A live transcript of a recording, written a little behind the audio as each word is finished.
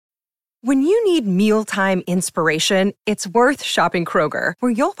When you need mealtime inspiration, it's worth shopping Kroger,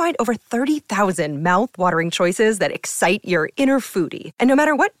 where you'll find over 30,000 mouth-watering choices that excite your inner foodie. And no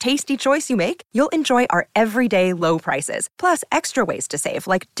matter what tasty choice you make, you'll enjoy our everyday low prices, plus extra ways to save,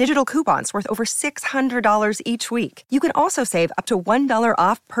 like digital coupons worth over $600 each week. You can also save up to $1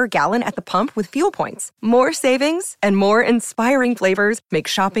 off per gallon at the pump with fuel points. More savings and more inspiring flavors make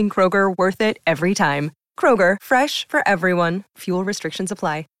shopping Kroger worth it every time. Kroger, fresh for everyone. Fuel restrictions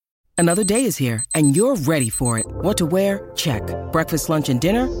apply. Another day is here, and you're ready for it. What to wear? Check. Breakfast, lunch, and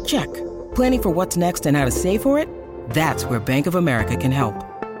dinner? Check. Planning for what's next and how to save for it? That's where Bank of America can help.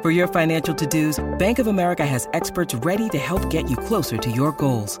 For your financial to-dos, Bank of America has experts ready to help get you closer to your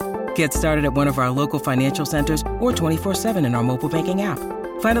goals. Get started at one of our local financial centers or 24/7 in our mobile banking app.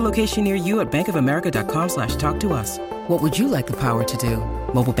 Find a location near you at bankofamerica.com/talktous. What would you like the power to do?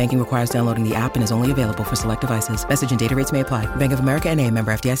 Mobile banking requires downloading the app and is only available for select devices. Message and data rates may apply. Bank of America N.A.,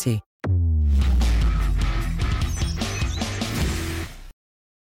 member FDIC.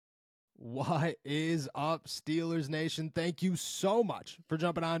 What is up, Steelers Nation? Thank you so much for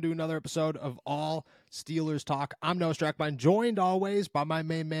jumping on to another episode of All Steelers Talk. I'm Noah Strackbein, joined always by my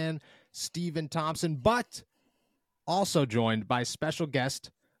main man, Steven Thompson, but also joined by special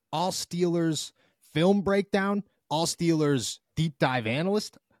guest, All Steelers film breakdown, All Steelers deep dive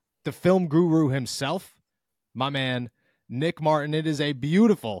analyst, the film guru himself, my man, Nick Martin. It is a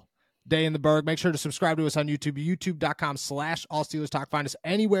beautiful day in the Berg. Make sure to subscribe to us on YouTube, youtube.com/All Steelers Talk. Find us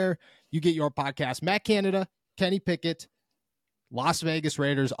anywhere you get your podcast. Matt Canada, Kenny Pickett, Las Vegas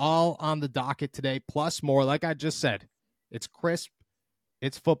Raiders, all on the docket today, plus more. Like I just said, it's crisp,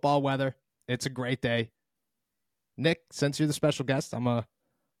 it's football weather, it's a great day. Nick, since you're the special guest, I'm gonna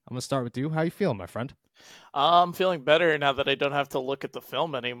start with you. How you feeling, my friend? I'm feeling better now that I don't have to look at the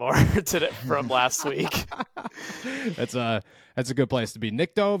film anymore today from last week. That's a good place to be.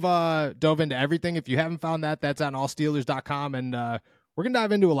 Nick dove into everything. If you haven't found that, that's on allsteelers.com, and we're gonna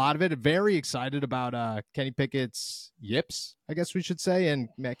dive into a lot of it. Very excited about Kenny Pickett's yips, I guess we should say, and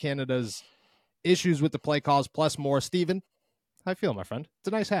Matt Canada's issues with the play calls, plus more. Steven, how you feel, my friend? It's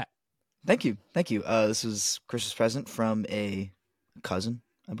a nice hat. Thank you. This was Christmas present from a cousin,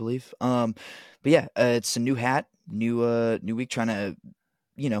 I believe. But yeah, it's a new hat, new week, trying to,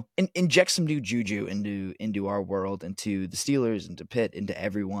 inject some new juju into our world, into the Steelers, into Pitt, into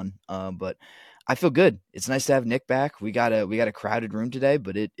everyone. But I feel good. It's nice to have Nick back. We got a crowded room today,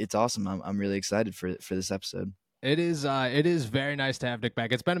 but it's awesome. I'm really excited for this episode. It is very nice to have Nick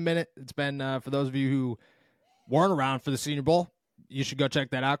back. It's been a minute. It's been for those of you who weren't around for the Senior Bowl, you should go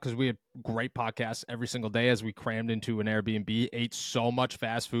check that out because we had great podcasts every single day as we crammed into an Airbnb, ate so much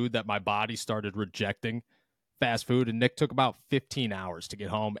fast food that my body started rejecting fast food, and Nick took about 15 hours to get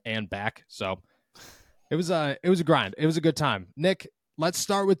home and back. So it was a grind. It was a good time. Nick, let's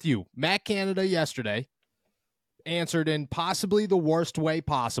start with you. Matt Canada yesterday answered in possibly the worst way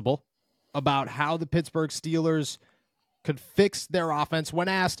possible about how the Pittsburgh Steelers could fix their offense. When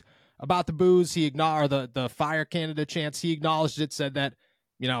asked about the boos, he ignored the fire Canada chants. He acknowledged it, said that,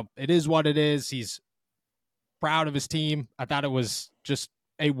 it is what it is. He's proud of his team. I thought it was just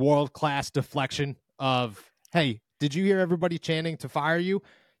a world-class deflection of, hey, did you hear everybody chanting to fire you?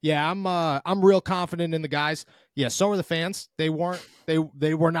 Yeah, I'm real confident in the guys. Yeah, so are the fans. They were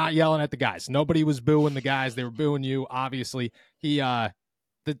not yelling at the guys. Nobody was booing the guys. They were booing you. Obviously, the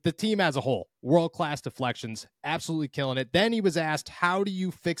team as a whole, world-class deflections, absolutely killing it. Then he was asked, how do you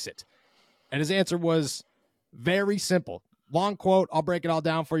fix it? And his answer was very simple. Long quote, I'll break it all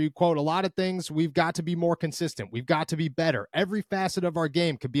down for you. Quote, a lot of things, we've got to be more consistent. We've got to be better. Every facet of our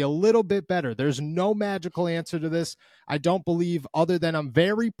game could be a little bit better. There's no magical answer to this, I don't believe, other than I'm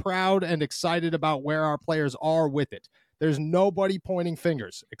very proud and excited about where our players are with it. There's nobody pointing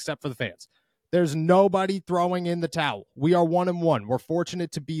fingers except for the fans. There's nobody throwing in the towel. We are 1-1. We're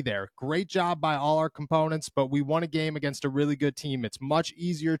fortunate to be there. Great job by all our components, but we won a game against a really good team. It's much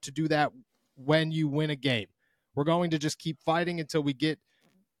easier to do that when you win a game. We're going to just keep fighting until we get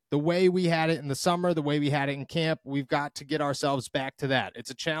the way we had it in the summer, the way we had it in camp. We've got to get ourselves back to that.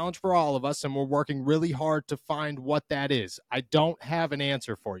 It's a challenge for all of us, and we're working really hard to find what that is. I don't have an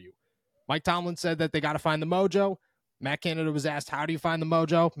answer for you. Mike Tomlin said that they got to find the mojo. Matt Canada was asked, how do you find the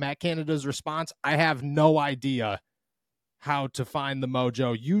mojo? Matt Canada's response, I have no idea how to find the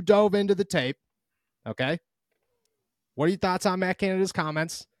mojo. You dove into the tape, okay? What are your thoughts on Matt Canada's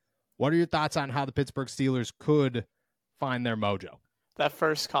comments? What are your thoughts on how the Pittsburgh Steelers could find their mojo? That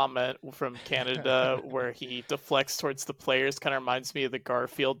first comment from Canada where he deflects towards the players kind of reminds me of the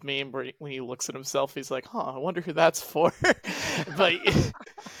Garfield meme where when he looks at himself, he's like, I wonder who that's for.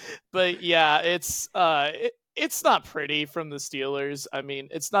 but yeah, it's It's not pretty from the Steelers. I mean,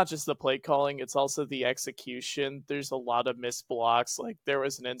 it's not just the play calling, it's also the execution. There's a lot of missed blocks. Like there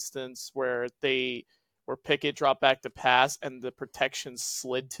was an instance where Pickett dropped back to pass and the protection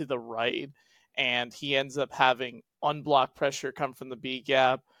slid to the right and he ends up having unblocked pressure come from the B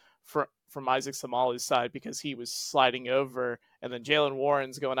gap from Isaac Somali's side because he was sliding over and then Jalen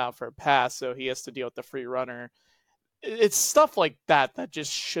Warren's going out for a pass, so he has to deal with the free runner. It's stuff like that that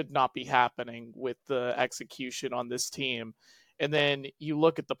just should not be happening with the execution on this team. And then you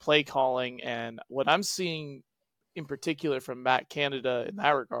look at the play calling, and what I'm seeing in particular from Matt Canada in that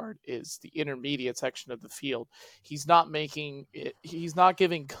regard is the intermediate section of the field. He's not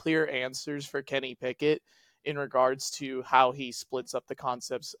giving clear answers for Kenny Pickett in regards to how he splits up the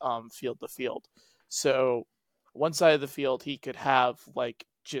concepts field to field. So one side of the field, he could have like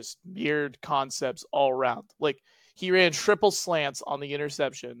just mirrored concepts all around. Like he ran triple slants on the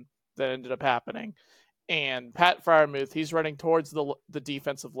interception that ended up happening. And Pat Freiermuth, he's running towards the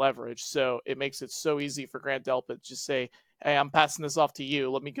defensive leverage. So it makes it so easy for Grant Delpit to just say, hey, I'm passing this off to you.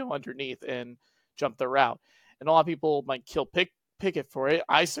 Let me go underneath and jump the route. And a lot of people might kill Pickett for it.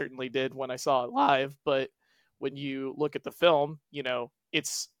 I certainly did when I saw it live. But when you look at the film,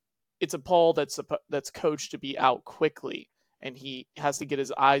 it's a Paul that's coached to be out quickly. And he has to get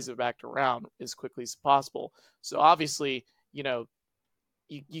his eyes back around as quickly as possible. So obviously, you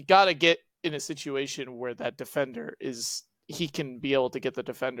got to get in a situation where that defender he can be able to get the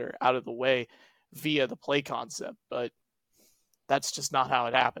defender out of the way via the play concept, but that's just not how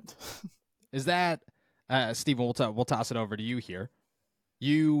it happened. Is that, Steven, we'll toss it over to you here.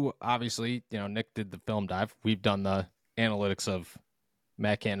 You obviously, Nick did the film dive. We've done the analytics of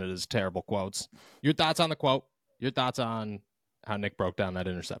Matt Canada's terrible quotes. Your thoughts on the quote? Your thoughts on how Nick broke down that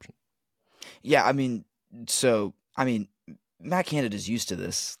interception? Yeah, Matt Canada's used to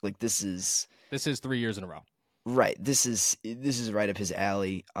this. Like this is 3 years in a row. Right. This is right up his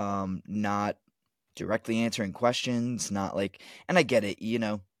alley. Not directly answering questions, not like, and I get it,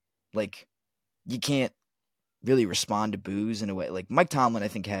 like you can't really respond to boos in a way. Like Mike Tomlin, I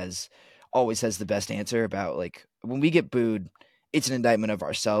think always has the best answer about like when we get booed, it's an indictment of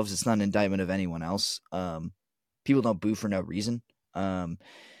ourselves. It's not an indictment of anyone else. People don't boo for no reason.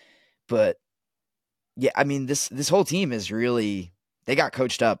 But yeah, I mean, this whole team is really, they got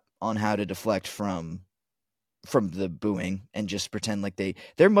coached up on how to deflect from the booing and just pretend like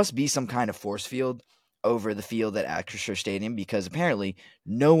there must be some kind of force field over the field at Acrisure Stadium, because apparently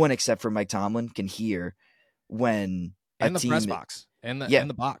no one except for Mike Tomlin can hear when in the press box in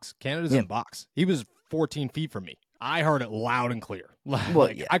the box. Canada's in the box. He was 14 feet from me. I heard it loud and clear.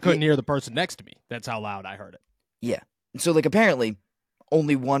 I couldn't hear the person next to me. That's how loud I heard it. Yeah. So like apparently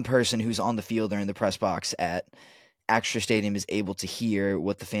only one person who's on the field or in the press box at Acrisure Stadium is able to hear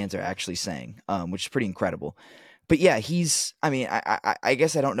what the fans are actually saying, which is pretty incredible. But yeah, I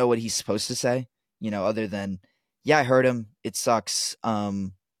guess I don't know what he's supposed to say, other than, yeah, I heard him. It sucks.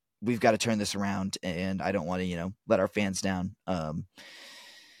 We've got to turn this around, and I don't want to, let our fans down.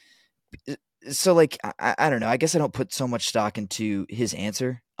 So like, I don't know. I guess I don't put so much stock into his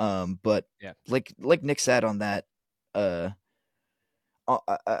answer. But yeah, like Nick said on that,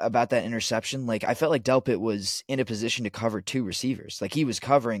 about that interception, like I felt like Delpit was in a position to cover two receivers. Like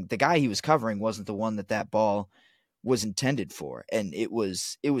the guy he was covering wasn't the one that ball was intended for. And it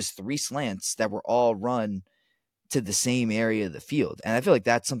was 3 slants that were all run to the same area of the field. And I feel like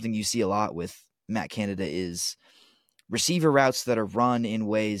that's something you see a lot with Matt Canada is receiver routes that are run in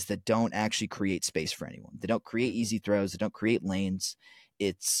ways that don't actually create space for anyone. They don't create easy throws. They don't create lanes.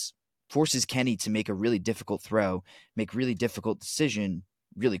 It's forces Kenny to make a really difficult throw, make really difficult decision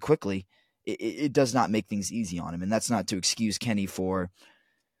really quickly. It does not make things easy on him. And that's not to excuse Kenny for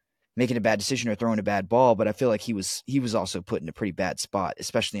making a bad decision or throwing a bad ball, but I feel like he was also put in a pretty bad spot,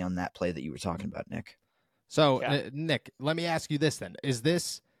 especially on that play that you were talking about, Nick. So, yeah. Nick, let me ask you this then. Is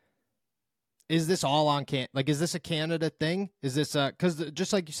this all on is this a Canada thing? Is this because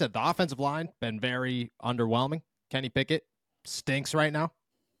just like you said, the offensive line been very underwhelming. Kenny Pickett stinks right now.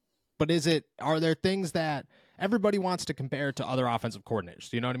 But are there things that everybody wants to compare to other offensive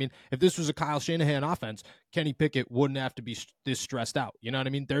coordinators? You know what I mean? If this was a Kyle Shanahan offense, Kenny Pickett wouldn't have to be this stressed out. You know what I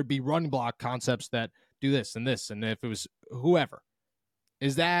mean? There'd be run block concepts that do this and this. And if it was whoever,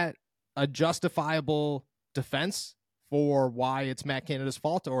 is that a justifiable defense for why it's Matt Canada's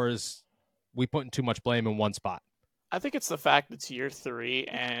fault, or is we putting too much blame in one spot? I think it's the fact it's year 3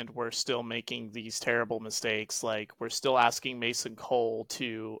 and we're still making these terrible mistakes. Like we're still asking Mason Cole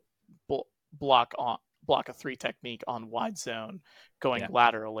to block a 3 technique on wide zone going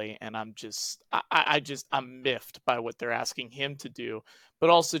laterally. And I'm miffed by what they're asking him to do, but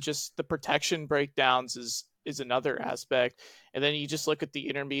also just the protection breakdowns is is another aspect. And then you just look at the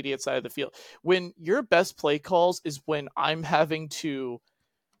intermediate side of the field. When your best play calls is when I'm having to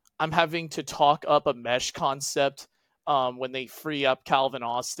talk up a mesh concept when they free up Calvin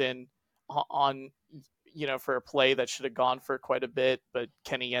Austin on for a play that should have gone for quite a bit, but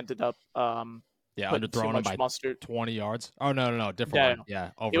Kenny ended up putting too underthrown him much by mustard. 20 yards. Oh, no, different one.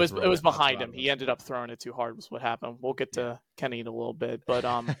 Yeah, it was overthrew it. behind him. He ended up throwing it too hard was what happened. We'll get to Kenny in a little bit, but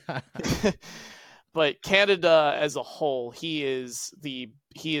but Canada as a whole, he is the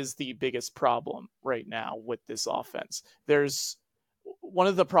biggest problem right now with this offense. There's one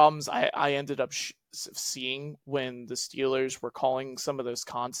of the problems I ended up seeing when the Steelers were calling some of those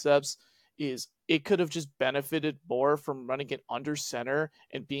concepts is it could have just benefited more from running it under center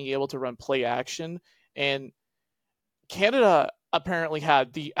and being able to run play action. And Canada apparently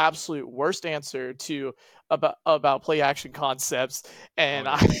had the absolute worst answer to about play action concepts. And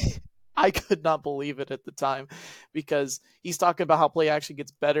I could not believe it at the time, because he's talking about how play action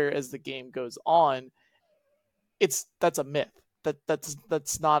gets better as the game goes on. That's a myth.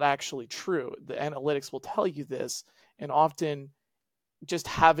 That's not actually true. The analytics will tell you this, and often just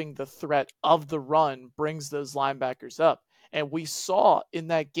having the threat of the run brings those linebackers up. And we saw in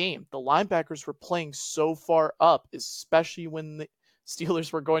that game, the linebackers were playing so far up, especially when the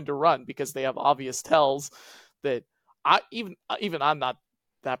Steelers were going to run, because they have obvious tells that I'm not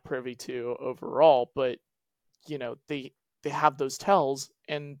that privy to overall, but they have those tells,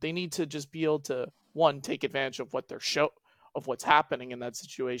 and they need to just be able to, one, take advantage of what's happening in that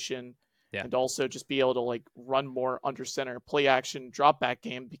situation, and also just be able to like run more under center, play action, drop back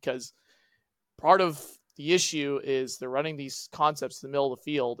game, because part of the issue is they're running these concepts in the middle of the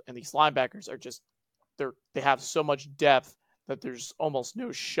field, and these linebackers are just they have so much depth that there's almost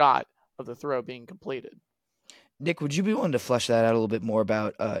no shot of the throw being completed. Nick, would you be willing to flesh that out a little bit more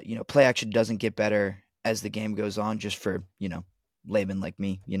about play action doesn't get better as the game goes on, just for layman like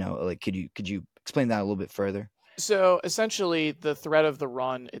me? Like could you explain that a little bit further? So essentially, the threat of the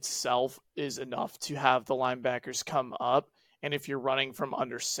run itself is enough to have the linebackers come up. And if you're running from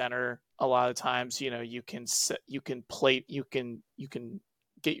under center, a lot of times, you can plate, you can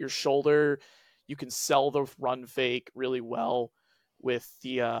get your shoulder, you can sell the run fake really well with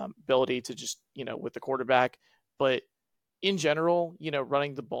the ability to just, with the quarterback. But in general,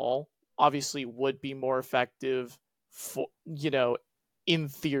 running the ball obviously would be more effective for, in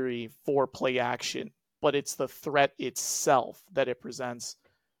theory, for play action. But it's the threat itself that it presents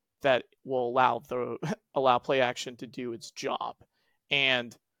that will allow play action to do its job.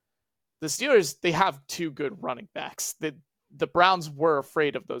 And the Steelers, they have two good running backs. The Browns were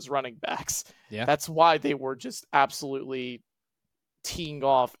afraid of those running backs. Yeah. That's why they were just absolutely teeing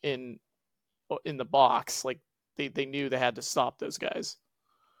off in the box. Like they knew they had to stop those guys.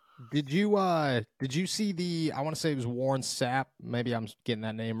 Did you see the, I want to say it was Warren Sapp, maybe I'm getting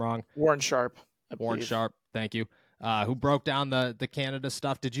that name wrong. Warren Sharp. Warren Sharp, thank you. Who broke down the Canada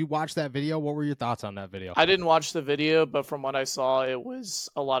stuff. Did you watch that video? What were your thoughts on that video? I didn't watch the video, but from what I saw, it was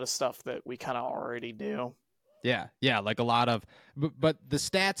a lot of stuff that we kind of already knew. Yeah, like a lot of, but the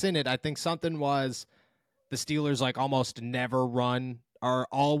stats in it, I think something was the Steelers like almost never run or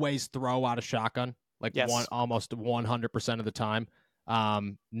always throw out of shotgun, like almost 100% of the time.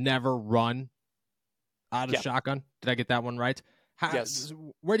 Never run out of shotgun. Did I get that one right? Yes.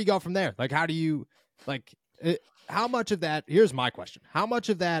 Where do you go from there? Like, how do you how much of that? Here's my question: how much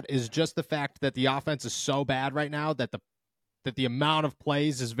of that is just the fact that the offense is so bad right now that the amount of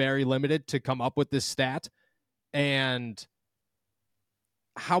plays is very limited to come up with this stat, and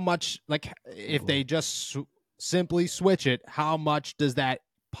how much, like, if they just simply switch it, how much does that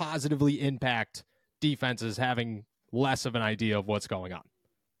positively impact defenses having less of an idea of what's going on?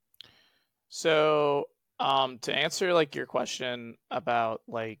 So, to answer like your question about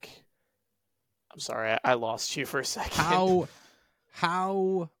like, I'm sorry, I lost you for a second. How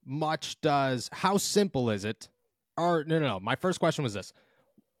simple is it? Or no. My first question was this: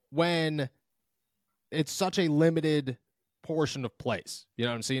 when it's such a limited portion of plays, you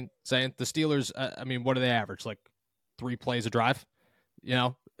know what I'm saying? The Steelers, what do they average? Like 3 plays a drive?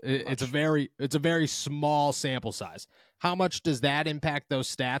 It's a very small sample size. How much does that impact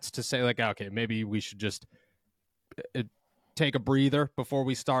those stats to say like, okay, maybe we should just take a breather before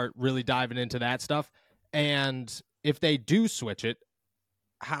we start really diving into that stuff? And if they do switch it,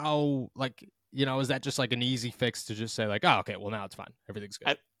 how, like, is that just like an easy fix to just say like, oh, okay, well now it's fine, everything's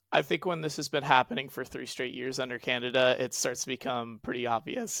good? I think when this has been happening for 3 straight years under Canada, it starts to become pretty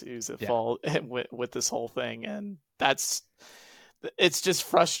obvious who's at fault with this whole thing. And it's just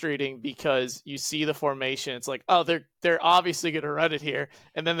frustrating because you see the formation. It's like, oh, they're obviously going to run it here.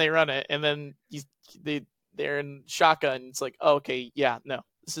 And then they run it. And then they're in shotgun. It's like, oh, okay, yeah, no,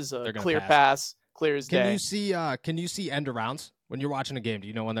 this is a clear pass, clear as day. Can you see end arounds when you're watching a game? Do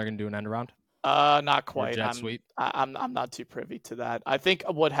you know when they're going to do an end around? Not quite. Jet sweep? I'm not too privy to that. I think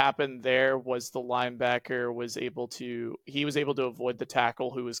what happened there was the linebacker was able to avoid the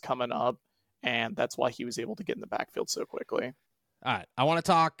tackle who was coming up, and that's why he was able to get in the backfield so quickly. All right, I want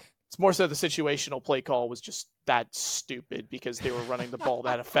to talk. It's more so the situational play call was just that stupid because they were running the ball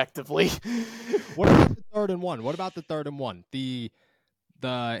that effectively. What about the 3rd and 1? What about the 3rd and 1? The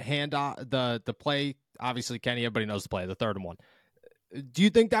handoff, the play. Obviously, Kenny, everybody knows the play. The 3rd and 1. Do you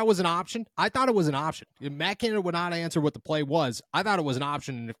think that was an option? I thought it was an option. Matt Canada would not answer what the play was. I thought it was an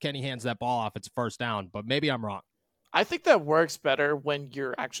option, and if Kenny hands that ball off, it's first down. But maybe I'm wrong. I think that works better when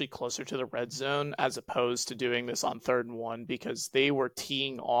you're actually closer to the red zone as opposed to doing this on 3rd and 1 because they were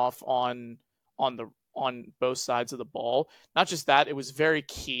teeing off on both sides of the ball. Not just that, it was very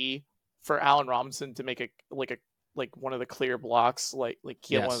key for Allen Robinson to make one of the clear blocks, like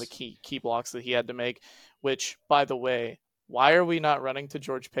he had one of the key blocks that he had to make. Which, by the way, why are we not running to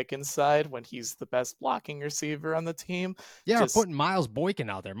George Pickens' side when he's the best blocking receiver on the team? Yeah, we're putting Miles Boykin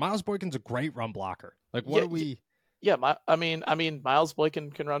out there. Miles Boykin's a great run blocker. Like, what are we? Yeah, I mean, Miles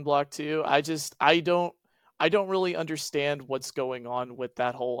Boykin can run block too. I don't really understand what's going on with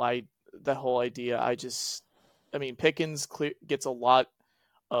that whole idea. Pickens gets a lot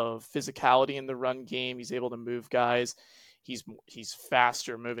of physicality in the run game. He's able to move guys. He's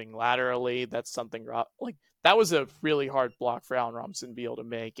faster moving laterally. That's something like that was a really hard block for Allen Robinson to be able to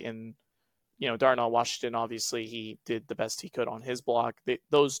make. And Darnell Washington, obviously, he did the best he could on his block.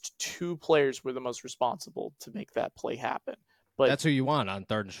 Those two players were the most responsible to make that play happen. But that's who you want on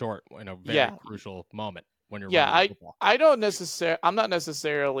 3rd and short in a very crucial moment when you're running football. I'm not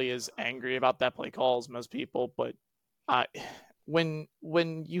necessarily as angry about that play call as most people, but when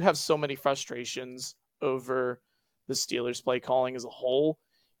you have so many frustrations over the Steelers play calling as a whole,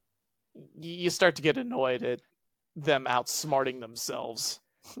 you start to get annoyed at them outsmarting themselves.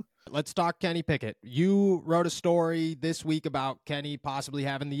 Let's talk Kenny Pickett. You wrote a story this week about Kenny possibly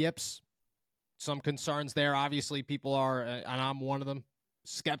having the yips. Some concerns there. Obviously, people are, and I'm one of them,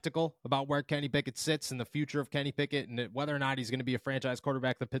 skeptical about where Kenny Pickett sits and the future of Kenny Pickett and whether or not he's going to be a franchise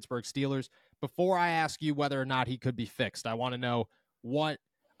quarterback for the Pittsburgh Steelers. Before I ask you whether or not he could be fixed, I want to know what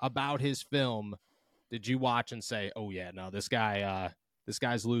about his film did you watch and say, oh yeah, no, this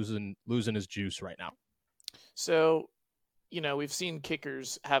guy's losing his juice right now. So, we've seen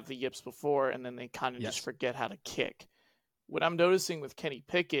kickers have the yips before, and then they kind of just forget how to kick. What I'm noticing with Kenny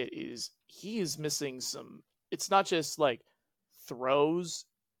Pickett is he is missing some. It's not just like throws;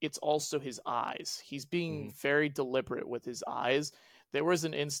 it's also his eyes. He's being very deliberate with his eyes. There was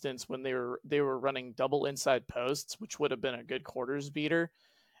an instance when they were running double inside posts, which would have been a good quarters beater,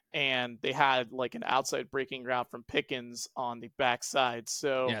 and they had like an outside breaking route from Pickens on the backside.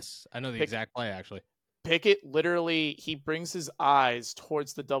 So yes, I know the exact play actually. Pickett literally, he brings his eyes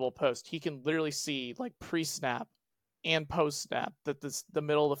towards the double post. He can literally see like pre-snap and post-snap that the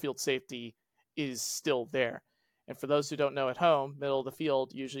middle of the field safety is still there. And for those who don't know at home, middle of the field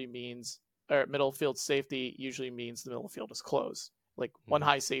safety usually means the middle of the field is closed. Like one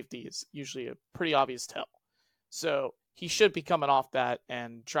high safety is usually a pretty obvious tell. So he should be coming off that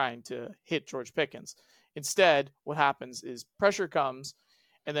and trying to hit George Pickens. Instead, what happens is pressure comes.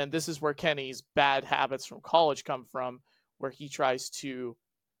 And then this is where Kenny's bad habits from college come from, where he tries to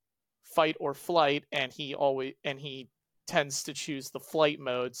fight or flight, and he tends to choose the flight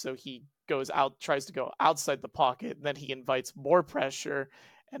mode. So he tries to go outside the pocket, and then he invites more pressure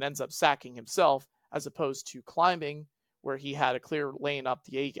and ends up sacking himself, as opposed to climbing, where he had a clear lane up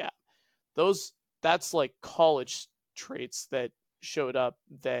the A gap. That's like college traits that showed up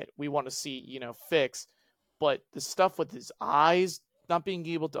that we want to see, fix. But the stuff with his eyes, not being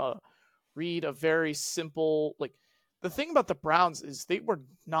able to read a very simple, like the thing about the Browns is they were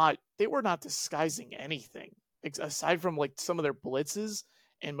not disguising anything aside from like some of their blitzes.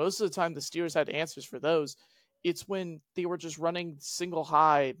 And most of the time the Steelers had answers for those. It's when they were just running single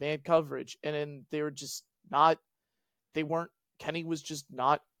high man coverage. And then Kenny was just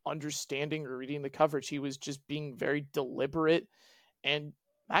not understanding or reading the coverage. He was just being very deliberate. And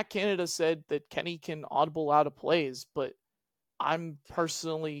Matt Canada said that Kenny can audible out of plays, but I'm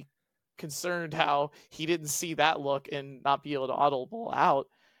personally concerned how he didn't see that look and not be able to audible out.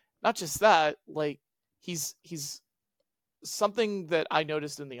 Not just that, like he's something that I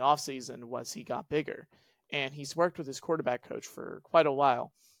noticed in the offseason was he got bigger, and he's worked with his quarterback coach for quite a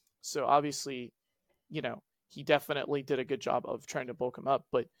while. So obviously, he definitely did a good job of trying to bulk him up,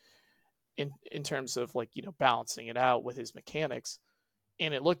 but in terms of like, balancing it out with his mechanics,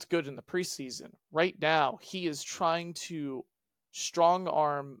 and it looked good in the preseason. Right now, he is trying to strong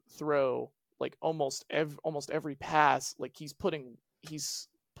arm throw like almost every pass. Like he's putting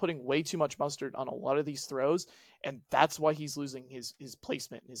way too much mustard on a lot of these throws, and that's why he's losing his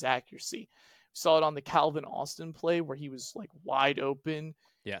placement and his accuracy. We saw it on the Calvin Austin play where he was like wide open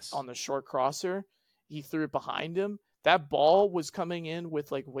on the short crosser. He threw it behind him. That ball was coming in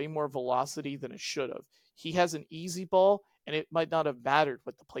with like way more velocity than it should have. He has an easy ball, and it might not have mattered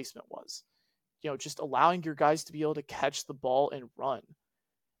what the placement was. Just allowing your guys to be able to catch the ball and run.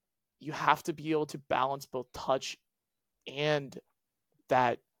 You have to be able to balance both touch and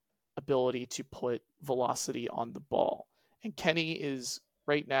that ability to put velocity on the ball. And Kenny is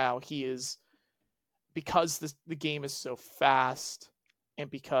right now, because the game is so fast,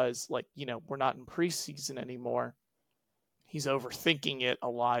 and because we're not in preseason anymore, he's overthinking it a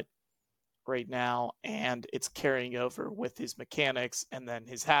lot right now, and it's carrying over with his mechanics, and then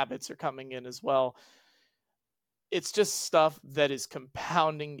his habits are coming in as well. It's just stuff that is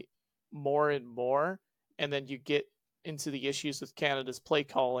compounding more and more, and then you get into the issues with Canada's play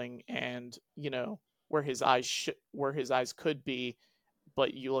calling, and where his eyes could be,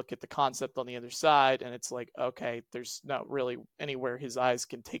 but you look at the concept on the other side, and it's like, okay, there's not really anywhere his eyes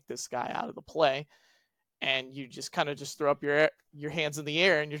can take this guy out of the play. And you just kind of just throw up your hands in the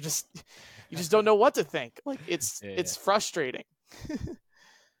air, and you just don't know what to think. Like it's frustrating.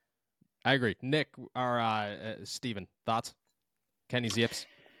 I agree. Nick or Steven, thoughts? Kenny's Yipps?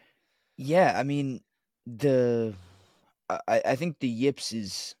 Yeah, I mean, I think the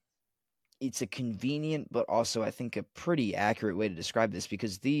Yipps it's a convenient, but also I think a pretty accurate way to describe this,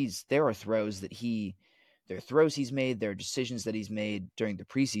 because there are throws he's made, there are decisions that he's made during the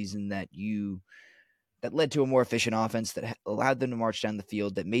preseason that led to a more efficient offense, that allowed them to march down the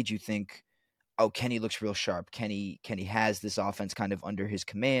field, that made you think, oh, Kenny looks real sharp. Kenny has this offense kind of under his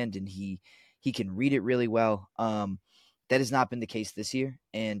command, and he can read it really well. That has not been the case this year,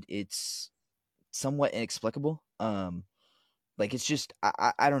 and it's somewhat inexplicable. It's just,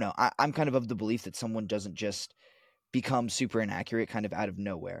 I don't know. I'm kind of the belief that someone doesn't just become super inaccurate kind of out of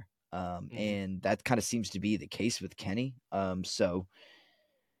nowhere. And that kind of seems to be the case with Kenny. So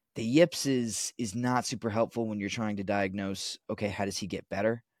the Yipps is not super helpful when you're trying to diagnose, okay, how does he get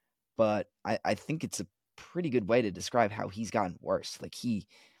better? But I think it's a pretty good way to describe how he's gotten worse. Like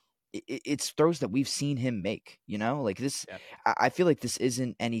it's throws that we've seen him make, like this. Yeah. I feel like this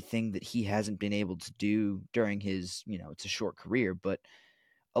isn't anything that he hasn't been able to do during his, it's a short career, but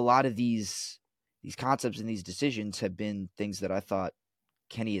a lot of these concepts and these decisions have been things that I thought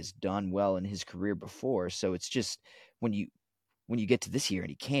Kenny has done well in his career before. So it's just when you get to this year and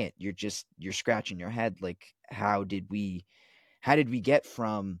he can't, you're scratching your head. Like, how did we get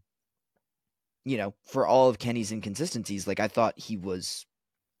from, for all of Kenny's inconsistencies, like I thought he was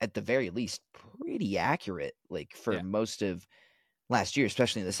at the very least pretty accurate, like for most of last year,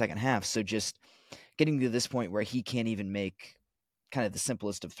 especially in the second half. So just getting to this point where he can't even make kind of the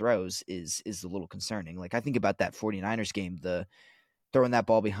simplest of throws is a little concerning. Like I think about that 49ers game, the throwing that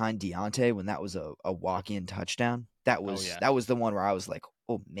ball behind Deontay when that was a walk-in touchdown. That was the one where I was like,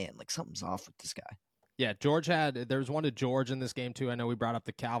 oh man, like something's off with this guy. Yeah, there was one to George in this game too. I know we brought up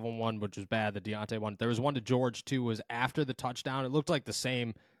the Calvin one, which was bad, the Deontay one. There was one to George too, was after the touchdown. It looked like the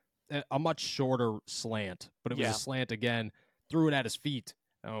same, a much shorter slant, but it was a slant again. Threw it at his feet.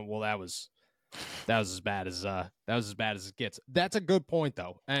 Well, that was as bad as it gets. That's a good point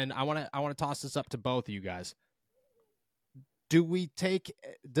though, and I want to toss this up to both of you guys.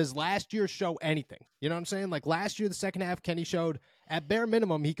 Does last year show anything? You know what I'm saying? Like last year, the second half, Kenny showed at bare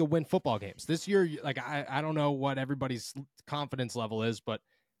minimum he could win football games. This year, like I don't know what everybody's confidence level is, but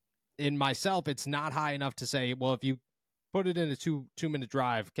in myself, it's not high enough to say, well, if you put it in a two-minute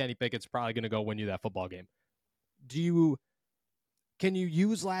drive, Kenny Pickett's probably going to go win you that football game. Can you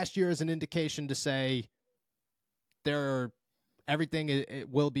use last year as an indication to say everything it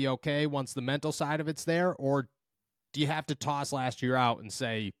will be okay once the mental side of it's there, or do you have to toss last year out and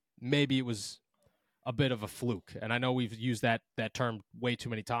say maybe it was a bit of a fluke? And I know we've used that term way too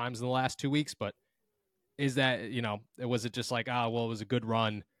many times in the last 2 weeks, but is that, was it just like, it was a good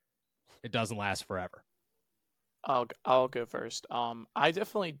run, it doesn't last forever? I'll go first. I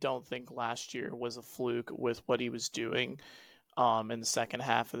definitely don't think last year was a fluke with what he was doing in the second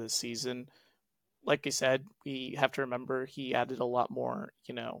half of the season. Like I said, we have to remember he added a lot more,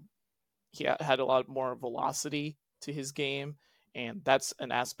 he had a lot more velocity to his game, and that's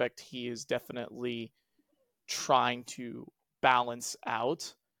an aspect he is definitely trying to balance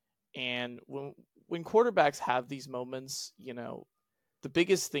out. And when quarterbacks have these moments, the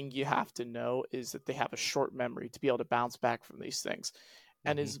biggest thing you have to know is that they have a short memory to be able to bounce back from these things.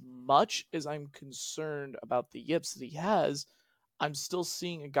 And as much as I'm concerned about the yips that he has, I'm still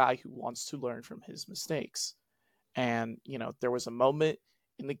seeing a guy who wants to learn from his mistakes. And, there was a moment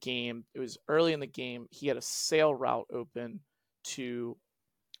in the game, it was early in the game, he had a sail route open to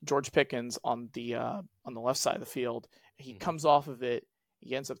George Pickens on the left side of the field. He comes off of it.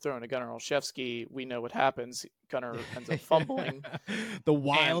 He ends up throwing to Gunnar Olszewski. We know what happens. Gunnar ends up fumbling. The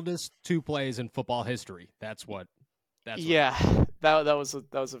wildest two plays in football history. That's what. Yeah, that was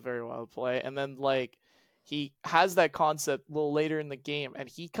a very wild play. And then he has that concept a little later in the game, and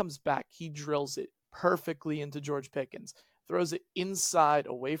he comes back. He drills it perfectly into George Pickens, throws it inside,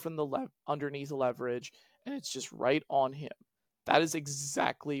 away from the underneath leverage, and it's just right on him. That is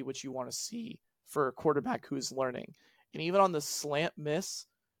exactly what you want to see for a quarterback who's learning. And even on the slant miss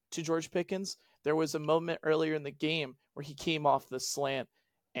to George Pickens, there was a moment earlier in the game where he came off the slant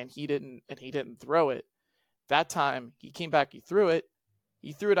and he didn't throw it. That time he came back, he threw it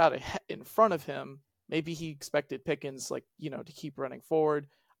out in front of him. Maybe he expected Pickens to keep running forward.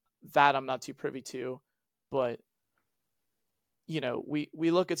 That I'm not too privy to, but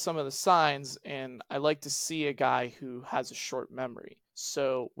we look at some of the signs, and I like to see a guy who has a short memory.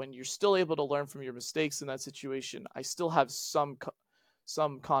 So when you're still able to learn from your mistakes in that situation, I still have some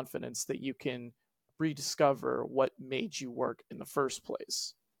confidence that you can rediscover what made you work in the first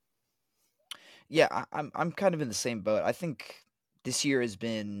place. Yeah, I'm kind of in the same boat. I think this year has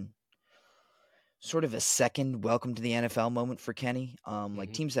been sort of a second welcome to the NFL moment for Kenny.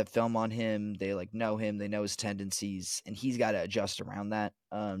 Like teams have film on him, they know him, they know his tendencies, and he's got to adjust around that.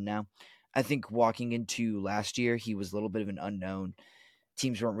 Now, I think walking into last year, he was a little bit of an unknown.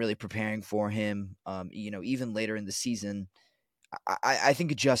 Teams weren't really preparing for him. Even later in the season, I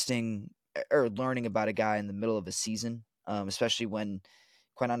think adjusting or learning about a guy in the middle of a season, especially when,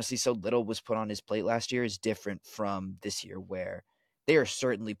 quite honestly, so little was put on his plate last year, is different from this year, where they are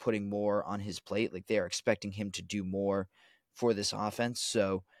certainly putting more on his plate. Like, they are expecting him to do more for this offense.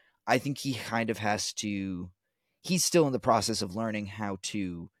 So I think he kind of has to, he's still in the process of learning how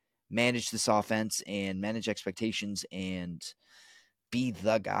to manage this offense and manage expectations and be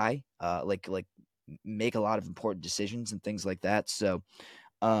the guy, like make a lot of important decisions and things like that. So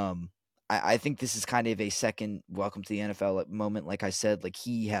I think this is kind of a second welcome to the NFL moment. Like I said,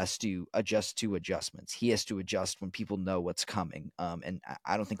 he has to adjust to adjustments. He has to adjust when people know what's coming. And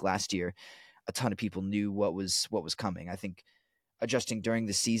I don't think last year a ton of people knew what was coming. I think adjusting during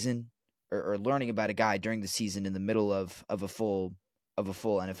the season or learning about a guy during the season in the middle of a full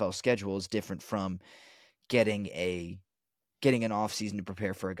NFL schedule is different from getting an off season to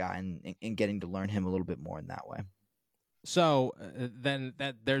prepare for a guy and getting to learn him a little bit more in that way. So then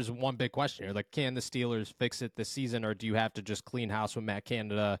there's one big question here. Can the Steelers fix it this season, or do you have to just clean house with Matt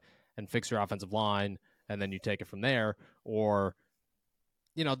Canada and fix your offensive line, and then you take it from there? Or,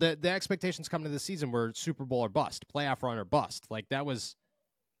 the expectations coming to this season were Super Bowl or bust, playoff run or bust.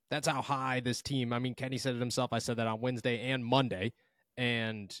 That's how high this team. I mean, Kenny said it himself. I said that on Wednesday and Monday,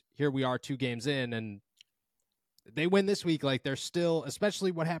 and here we are 2 games in, and they win this week. They're still,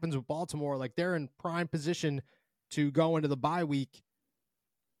 especially what happens with Baltimore, they're in prime position to go into the bye week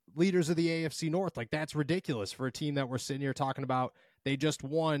leaders of the AFC North. That's ridiculous for a team that we're sitting here talking about. They just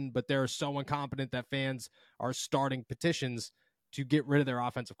won, but they're so incompetent that fans are starting petitions to get rid of their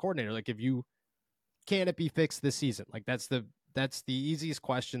offensive coordinator. Can it be fixed this season? That's the easiest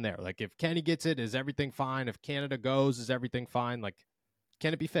question there. If Kenny gets it, is everything fine? If Canada goes, is everything fine?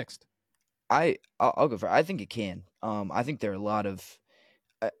 Can it be fixed? I'll go for it. I think it can. I think there are a lot of,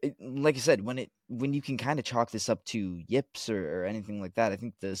 like I said, when you can kind of chalk this up to yips or anything like that, I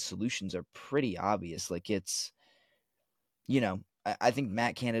think the solutions are pretty obvious. It's, I think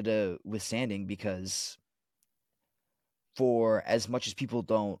Matt Canada withstanding, because for as much as people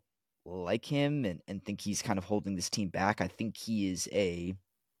don't like him and think he's kind of holding this team back, I think he is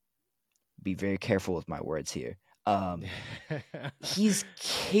be very careful with my words here. He's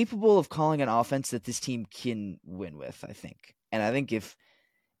capable of calling an offense that this team can win with, I think. And I think if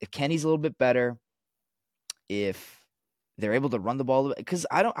Kenny's a little bit better, if they're able to run the ball, because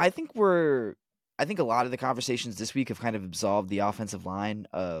I think a lot of the conversations this week have kind of absolved the offensive line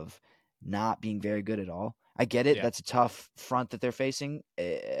of not being very good at all. I get it. Yeah. That's a tough front that they're facing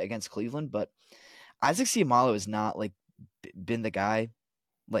against Cleveland, but Isaac Seumalo has not been the guy,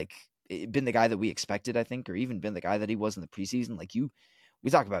 been the guy that we expected, I think, or even been the guy that he was in the preseason. We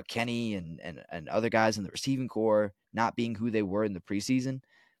talk about Kenny and other guys in the receiving core not being who they were in the preseason.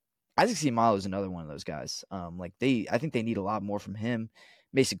 Isaac Seumalo is another one of those guys. I think they need a lot more from him.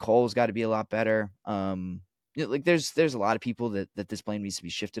 Mason Cole's got to be a lot better. There's a lot of people that this blame needs to be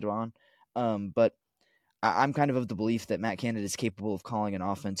shifted on. But I'm kind of the belief that Matt Canada is capable of calling an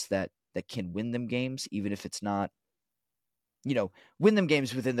offense that can win them games, even if it's not, win them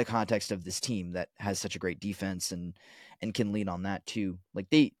games within the context of this team that has such a great defense and can lean on that too. Like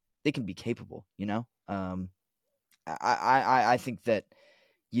they can be capable, I think that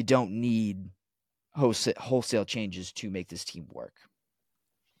you don't need wholesale changes to make this team work.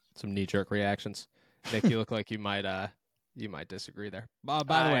 Some knee-jerk reactions. Nick, you look like you might disagree there. By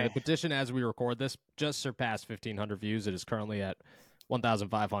the way, the petition as we record this just surpassed 1,500 views. It is currently at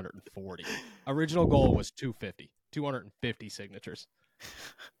 1,540. Original goal was 250 signatures.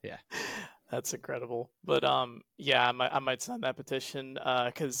 Yeah. That's incredible. But yeah, I might sign that petition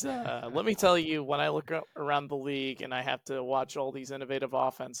because let me tell you, when I look around the league and I have to watch all these innovative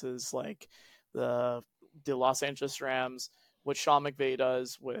offenses like the Los Angeles Rams, what Sean McVay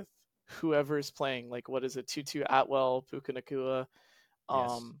does with whoever is playing, like what is it, Tutu Atwell, Puka Nacua,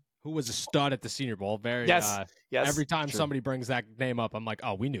 Yes. Who was a stud at the Senior Bowl. Very yes. Every time somebody brings that name up, I'm like,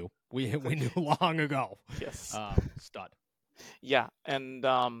 oh, we knew long ago. Yes. Stud. Yeah, and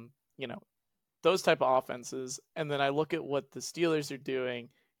those type of offenses, and then I look at what the Steelers are doing,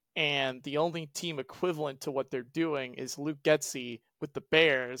 and the only team equivalent to what they're doing is Luke Getsy with the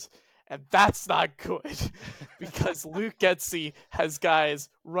Bears, and that's not good because Luke Getsy has guys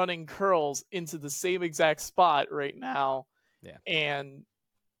running curls into the same exact spot right now, and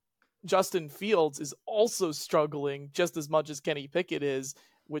Justin Fields is also struggling just as much as Kenny Pickett is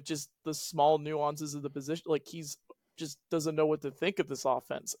with just the small nuances of the position. Like he's just doesn't know what to think of this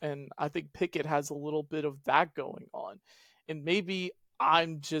offense. And I think Pickett has a little bit of that going on. And maybe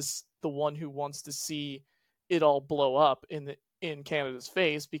I'm just the one who wants to see it all blow up in Canada's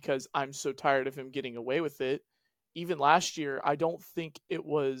face because I'm so tired of him getting away with it. Even last year, I don't think it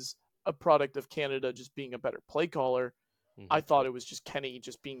was a product of Canada just being a better play caller. I thought it was just Kenny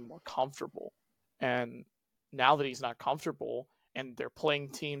just being more comfortable. And now that he's not comfortable and they're playing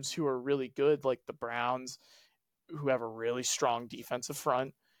teams who are really good, like the Browns, who have a really strong defensive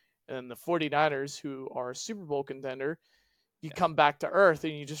front, and the 49ers, who are a Super Bowl contender, you come back to earth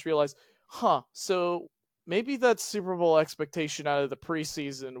and you just realize, so maybe that Super Bowl expectation out of the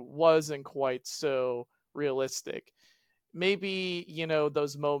preseason wasn't quite so realistic. Maybe,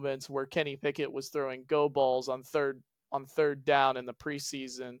 those moments where Kenny Pickett was throwing go balls on third down in the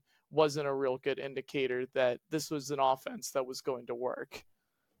preseason wasn't a real good indicator that this was an offense that was going to work.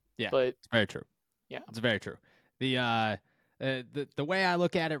 Yeah, but it's very true. Yeah, it's very true. The way I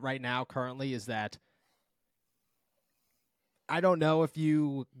look at it right now currently is that I don't know if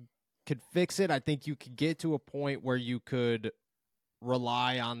you could fix it. I think you could get to a point where you could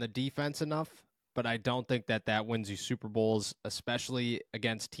rely on the defense enough, but I don't think that wins you Super Bowls, especially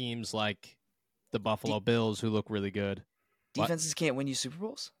against teams like the Buffalo Bills, who look really good. Defenses can't win you Super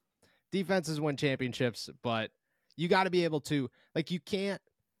Bowls? Defenses win championships, but you got to be able to, you can't.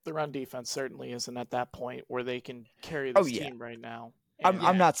 The run defense certainly isn't at that point where they can carry this team right now.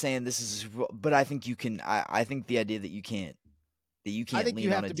 I'm not saying this is, but I think you can. I think the idea that you can't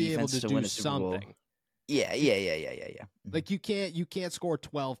lean on a defense to win a Super Bowl. Yeah. Like you can't score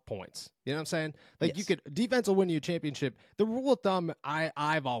 12 points. You know what I'm saying? Like defense will win you a championship. The rule of thumb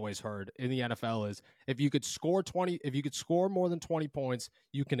I've always heard in the NFL is if you could score more than 20 points,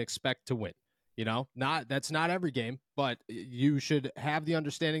 you can expect to win. That's not every game, but you should have the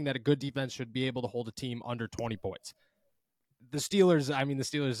understanding that a good defense should be able to hold a team under 20 points. The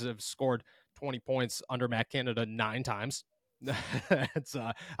Steelers have scored 20 points under Matt Canada 9 times. That's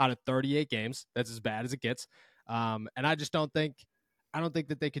out of 38 games. That's as bad as it gets. And I don't think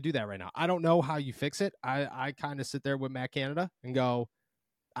that they could do that right now. I don't know how you fix it. I kind of sit there with Matt Canada and go,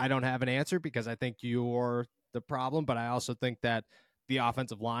 I don't have an answer because I think you're the problem, but I also think that the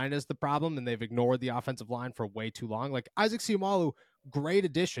offensive line is the problem, and they've ignored the offensive line for way too long. Like Isaac Seumalo, great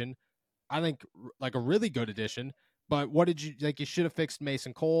addition. I think like a really good addition, but you should have fixed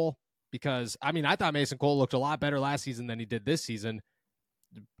Mason Cole. Because, I thought Mason Cole looked a lot better last season than he did this season.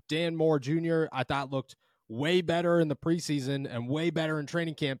 Dan Moore Jr., I thought looked way better in the preseason and way better in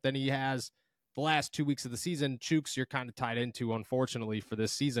training camp than he has the last 2 weeks of the season. Chooks, you're kind of tied into, unfortunately, for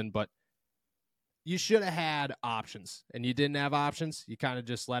this season. But you should have had options, and you didn't have options. You kind of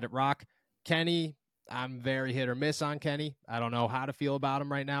just let it rock. Kenny, I'm very hit or miss on Kenny. I don't know how to feel about him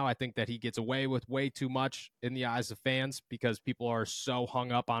right now. I think that he gets away with way too much in the eyes of fans because people are so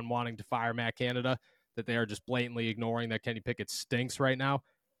hung up on wanting to fire Matt Canada that they are just blatantly ignoring that Kenny Pickett stinks right now.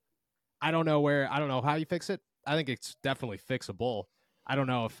 I don't know how you fix it. I think it's definitely fixable. I don't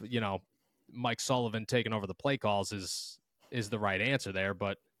know if, Mike Sullivan taking over the play calls is the right answer there,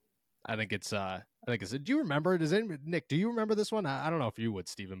 but do you remember, Nick, do you remember this one? I don't know if you would,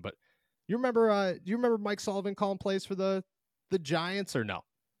 Steven, but You remember? Do you remember Mike Sullivan calling plays for the Giants or no?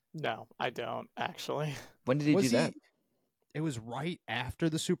 No, I don't actually. When did he do that? It was right after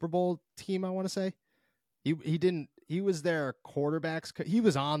the Super Bowl team. I want to say he didn't. He was their quarterbacks. He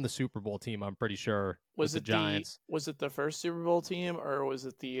was on the Super Bowl team. I'm pretty sure. Was with it the Giants? Was it the first Super Bowl team, or was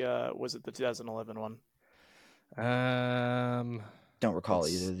it the 2011 one? Don't recall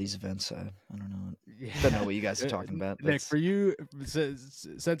either of these events. I don't know. Yeah. Don't know what you guys are talking about. Nick, for you,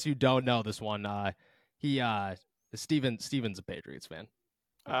 since you don't know this one, Steven's a Patriots fan.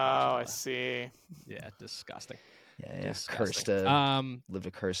 Oh, I see. Yeah, disgusting. Yeah, disgusting. Cursed. Lived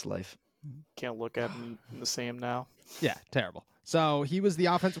a cursed life. Can't look at him the same now. Yeah, terrible. So he was the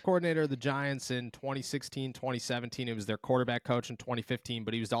offensive coordinator of the Giants in 2016, 2017. He was their quarterback coach in 2015,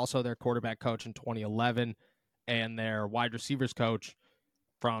 but he was also their quarterback coach in 2011 and their wide receivers coach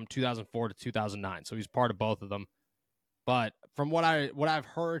from 2004 to 2009. So he's part of both of them. But from what I've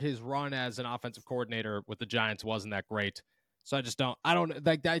heard, his run as an offensive coordinator with the Giants wasn't that great. So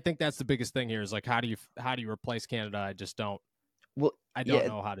I think that's the biggest thing here is like, how do you replace Canada? I just don't. Well, I don't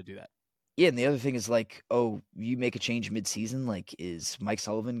know how to do that. Yeah, and the other thing is like, you make a change mid-season. Like, is Mike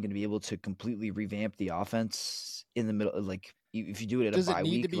Sullivan going to be able to completely revamp the offense in the middle? Like, if you do it at does a bye it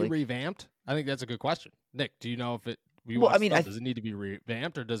need week, to be revamped? I think that's a good question. Nick, do you know if it? Does it need to be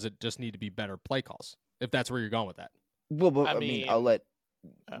revamped, or does it just need to be better play calls? If that's where you're going with that. Well, but, I mean, I'll let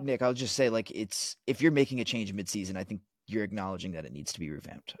Nick. I'll just say, like, if you're making a change mid-season, I think you're acknowledging that it needs to be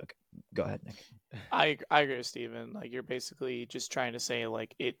revamped. Okay, go ahead, Nick. I agree with Steven. Like, you're basically just trying to say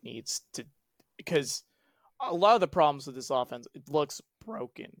like it needs to, because a lot of the problems with this offense, it looks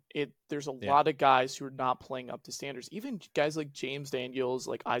broken. There's a lot of guys who are not playing up to standards. Even guys like James Daniels,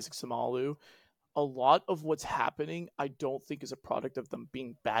 like Isaac Samalu. A lot of what's happening, I don't think is a product of them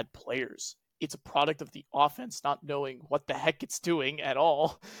being bad players. It's a product of the offense not knowing what the heck it's doing at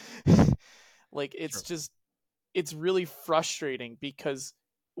all. Like, it's really frustrating because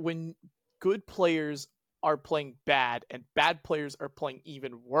when good players are playing bad and bad players are playing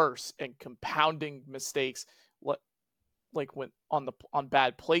even worse and compounding mistakes, like when on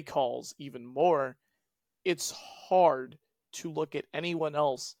bad play calls even more, it's hard to look at anyone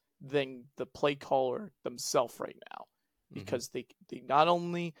else than the play caller themselves right now, because they not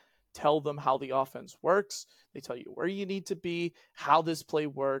only tell them how the offense works, they tell you where you need to be, how this play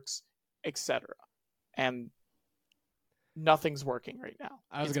works, etc. And nothing's working right now.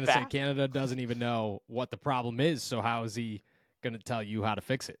 I was going to say Canada doesn't even know what the problem is, so how is he going to tell you how to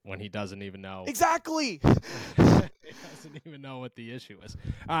fix it when he doesn't even know? Exactly. He doesn't even know what the issue is.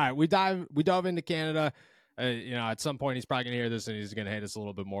 All right, we dove into Canada. At some point he's probably going to hear this and he's going to hate us a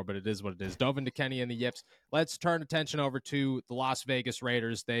little bit more, but it is what it is. Dove into Kenny and the Yipps. Let's turn attention over to the Las Vegas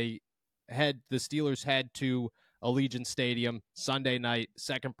Raiders. The Steelers head to Allegiant Stadium Sunday night,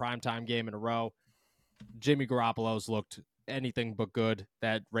 second primetime game in a row. Jimmy Garoppolo's looked anything but good.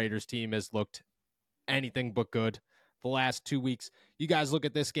 That Raiders team has looked anything but good the last 2 weeks. You guys look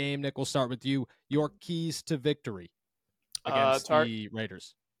at this game. Nick, we'll start with you. Your keys to victory against the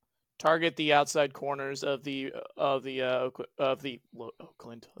Raiders. Target the outside corners of the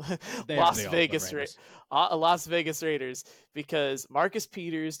Oakland, Las Vegas Raiders, because Marcus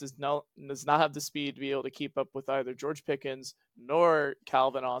Peters does not have the speed to be able to keep up with either George Pickens nor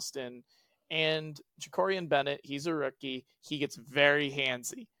Calvin Austin. And Jacorian Bennett, he's a rookie. He gets very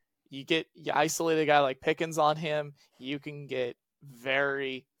handsy. You isolate a guy like Pickens on him, you can get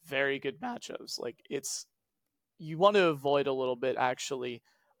very, very good matchups. Like, you want to avoid a little bit actually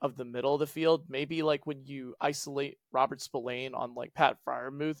of the middle of the field. Maybe like when you isolate Robert Spillane on like Pat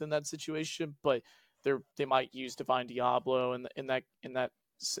Freiermuth in that situation, but they might use Divine Diablo in that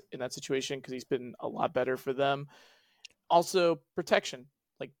situation because he's been a lot better for them. Also, protection.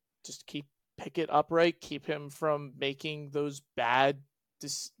 Like, just keep Pickett upright, keep him from making those bad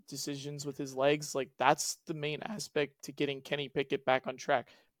decisions with his legs. Like, that's the main aspect to getting Kenny Pickett back on track.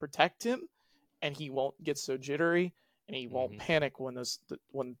 Protect him, and he won't get so jittery, and he won't panic when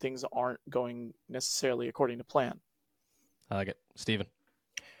things aren't going necessarily according to plan. I like it. Steven.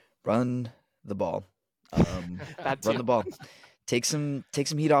 Run the ball. Run the ball. Take some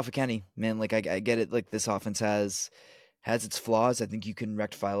heat off of Kenny, man. Like, I get it. Like, this offense has its flaws. I think you can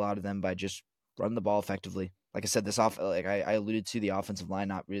rectify a lot of them by just run the ball effectively. Like I said, I alluded to the offensive line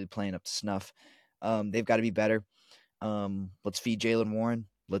not really playing up to snuff. They've got to be better. Let's feed Jaylen Warren.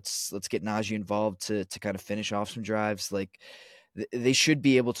 Let's get Najee involved to kind of finish off some drives. Like, they should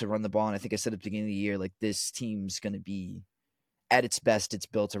be able to run the ball. And I think I said at the beginning of the year, like, this team's going to be at its best. It's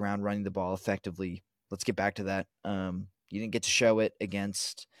built around running the ball effectively. Let's get back to that. You didn't get to show it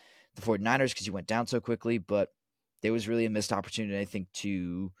against the 49ers because you went down so quickly, but there was really a missed opportunity, I think,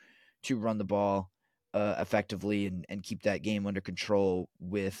 to to run the ball effectively and keep that game under control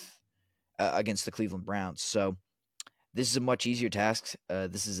with against the Cleveland Browns. So this is a much easier task.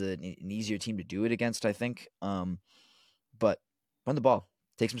 This is an easier team to do it against, I think. But run the ball,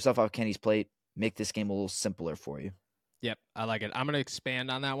 take some stuff off Kenny's plate, make this game a little simpler for you. Yep, I like it. I'm going to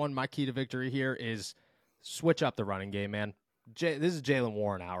expand on that one. My key to victory here is switch up the running game, man. This is Jaylen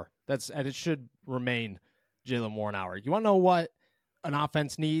Warren hour. And it should remain Jaylen Warren hour. You want to know what an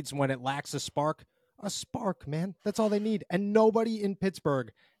offense needs when it lacks a spark? A spark, man. That's all they need. And nobody in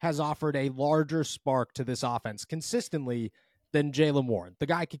Pittsburgh has offered a larger spark to this offense consistently than Jaylen Warren. The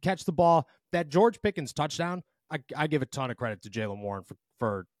guy could catch the ball. That George Pickens touchdown, I give a ton of credit to Jaylen Warren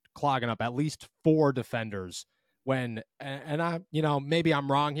for clogging up at least 4 defenders when, and I, maybe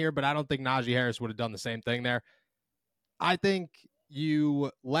I'm wrong here, but I don't think Najee Harris would have done the same thing there. I think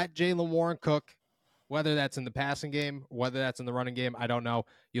you let Jaylen Warren cook, whether that's in the passing game, whether that's in the running game, I don't know.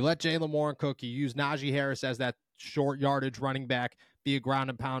 You let Jaylen Warren cook. You use Najee Harris as that short yardage running back, be a ground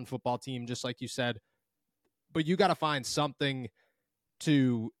and pound football team, just like you said. But you got to find something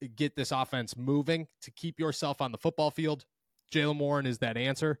to get this offense moving, to keep yourself on the football field. Jaylen Warren is that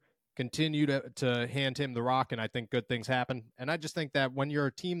answer. Continue to hand him the rock, and I think good things happen. And I just think that when you're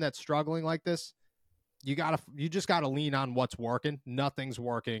a team that's struggling like this, you just gotta lean on what's working. Nothing's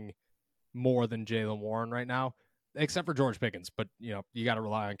working more than Jaylen Warren right now, except for George Pickens. But you got to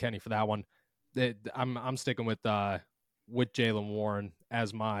rely on Kenny for that one. I'm sticking with Jaylen Warren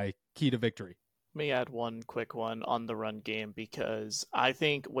as my key to victory. Let me add one quick one on the run game, because I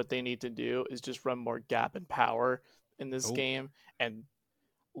think what they need to do is just run more gap and power in this game. And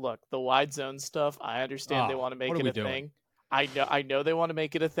look, the wide zone stuff, I understand they want to make it a thing. I know they want to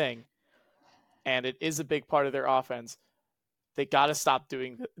make it a thing, and it is a big part of their offense. They got to stop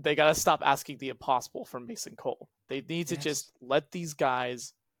they got to stop asking the impossible from Mason Cole. They need to just let these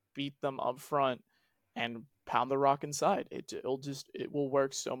guys beat them up front and pound the rock inside. It will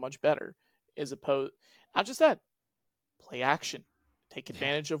work so much better. As opposed, not just that, play action. Take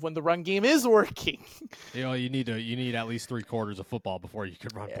advantage of when the run game is working. You need at least 3 quarters of football before you can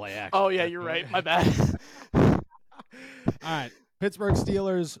run play action. Oh yeah, you're right. My bad. All right. Pittsburgh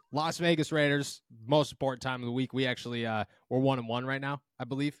Steelers, Las Vegas Raiders, most important time of the week. We actually we're 1-1 right now, I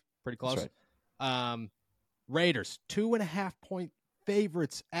believe. Pretty close. That's right. Raiders, 2.5-point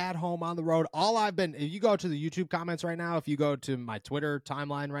favorites at home on the road. If you go to the YouTube comments right now, if you go to my Twitter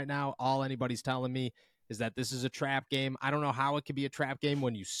timeline right now, all anybody's telling me is that this is a trap game. I don't know how it could be a trap game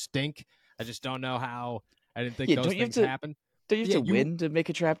when you stink. I just don't know how. I didn't think those things happen. Don't you have to win to make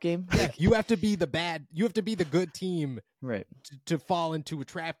a trap game? Yeah, you have to be the good team, right, to fall into a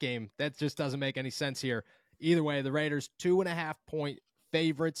trap game. That just doesn't make any sense here. Either way, the Raiders 2.5-point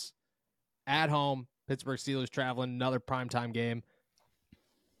favorites at home. Pittsburgh Steelers traveling, another primetime game.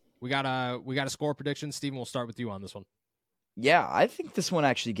 We got a score prediction. Steven, we'll start with you on this one. Yeah, I think this one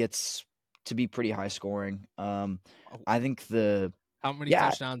actually gets to be pretty high scoring. I think how many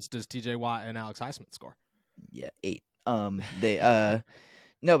touchdowns does TJ Watt and Alex Highsmith score? Yeah, 8. No,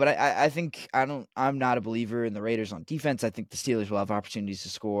 but I think I'm not a believer in the Raiders on defense. I think the Steelers will have opportunities to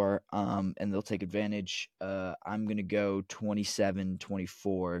score, and they'll take advantage. I'm gonna go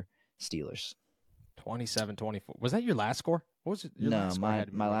 27-24 Steelers. 27-24. Was that your last score? What was it?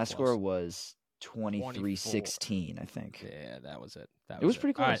 My last score was 23-16, I think. Yeah, that was it. It was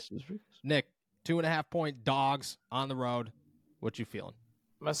pretty close. Right. It was pretty close. Nick, 2.5-point dogs on the road. What you feeling?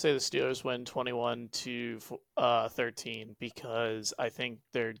 I'm going to say the Steelers win 21-13 because I think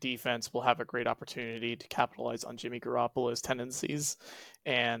their defense will have a great opportunity to capitalize on Jimmy Garoppolo's tendencies.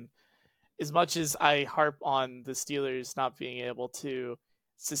 And as much as I harp on the Steelers not being able to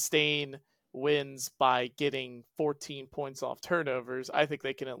sustain wins by getting 14 points off turnovers, I think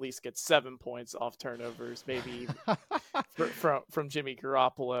they can at least get 7 points off turnovers, maybe from Jimmy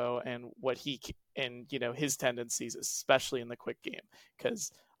Garoppolo and what his tendencies, especially in the quick game.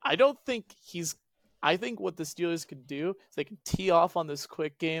 Because I think what the Steelers can do is they can tee off on this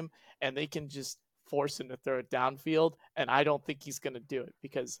quick game and they can just force him to throw it downfield, and I don't think he's going to do it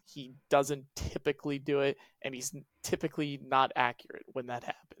because he doesn't typically do it, and he's typically not accurate when that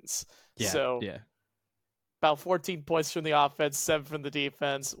happens. About 14 points from the offense, 7 from the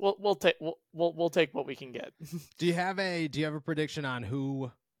defense. We'll take what we can get. Do you have a prediction on who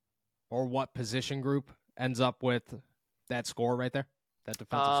or what position group ends up with that score right there? That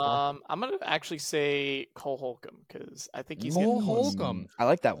defensive score? I'm going to actually say Cole Holcomb because I think he's Cole Holcomb. I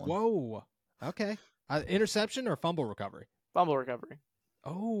like that one. Whoa. Okay. Interception or fumble recovery? Fumble recovery.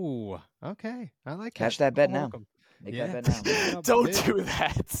 Oh, okay. I like Catch that bet now. Make that bet now. Don't do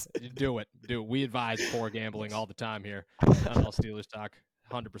that. Do it. We advise poor gambling all the time here on All Steelers Talk.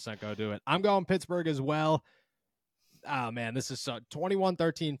 100% go do it. I'm going Pittsburgh as well. Oh, man, this is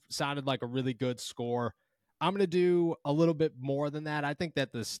 21-13 sounded like a really good score. I'm going to do a little bit more than that. I think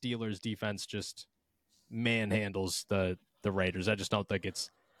that the Steelers defense just manhandles the Raiders. I just don't think it's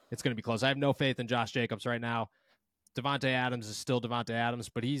going to be close. I have no faith in Josh Jacobs right now. Devontae Adams is still Devontae Adams,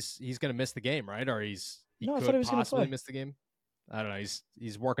 but he's going to miss the game, right? Or he I thought could he was possibly play. miss the game. I don't know.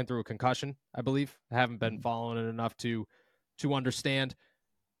 He's working through a concussion, I believe. I haven't been following it enough to understand.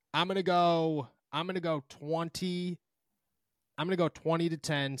 I'm gonna go 20. I'm gonna go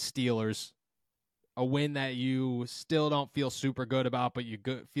 20-10 Steelers. A win that you still don't feel super good about, but you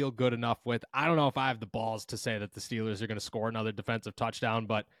feel good enough with. I don't know if I have the balls to say that the Steelers are going to score another defensive touchdown,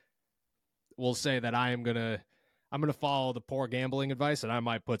 but we'll say that I'm gonna follow the poor gambling advice, and I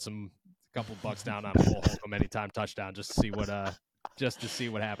might put a couple bucks down on Cole Holcomb anytime touchdown just to see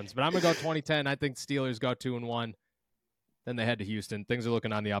what happens. But I'm gonna go 20-10. I think the Steelers go 2-1. Then they head to Houston. Things are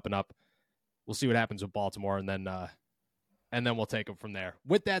looking on the up and up. We'll see what happens with Baltimore, and then we'll take them from there.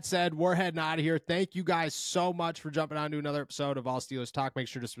 With that said, we're heading out of here. Thank you guys so much for jumping on to another episode of All Steelers Talk. Make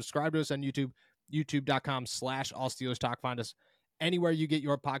sure to subscribe to us on YouTube, youtube.com/All Steelers Talk. Find us anywhere you get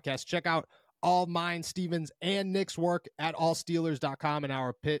your podcast. Check out all mine, Steven's, and Nick's work at allsteelers.com and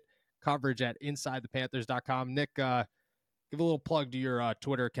our pit coverage at insidethepanthers.com. Nick, give a little plug to your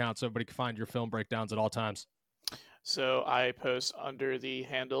Twitter account so everybody can find your film breakdowns at all times. So I post under the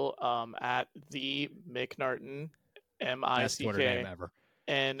handle at the McNartin, MICKNARTIN.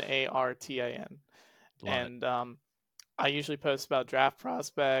 And I usually post about draft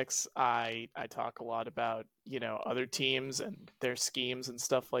prospects. I talk a lot about, other teams and their schemes and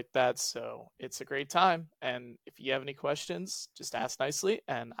stuff like that. So it's a great time. And if you have any questions, just ask nicely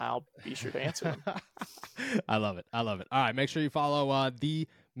and I'll be sure to answer them. I love it. All right. Make sure you follow the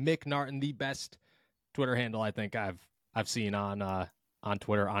McNartin, the best Twitter handle I think I've seen on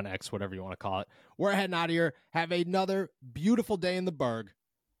Twitter, on X, whatever you want to call it. We're heading out of here. Have another beautiful day in the Berg.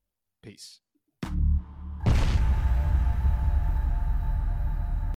 Peace.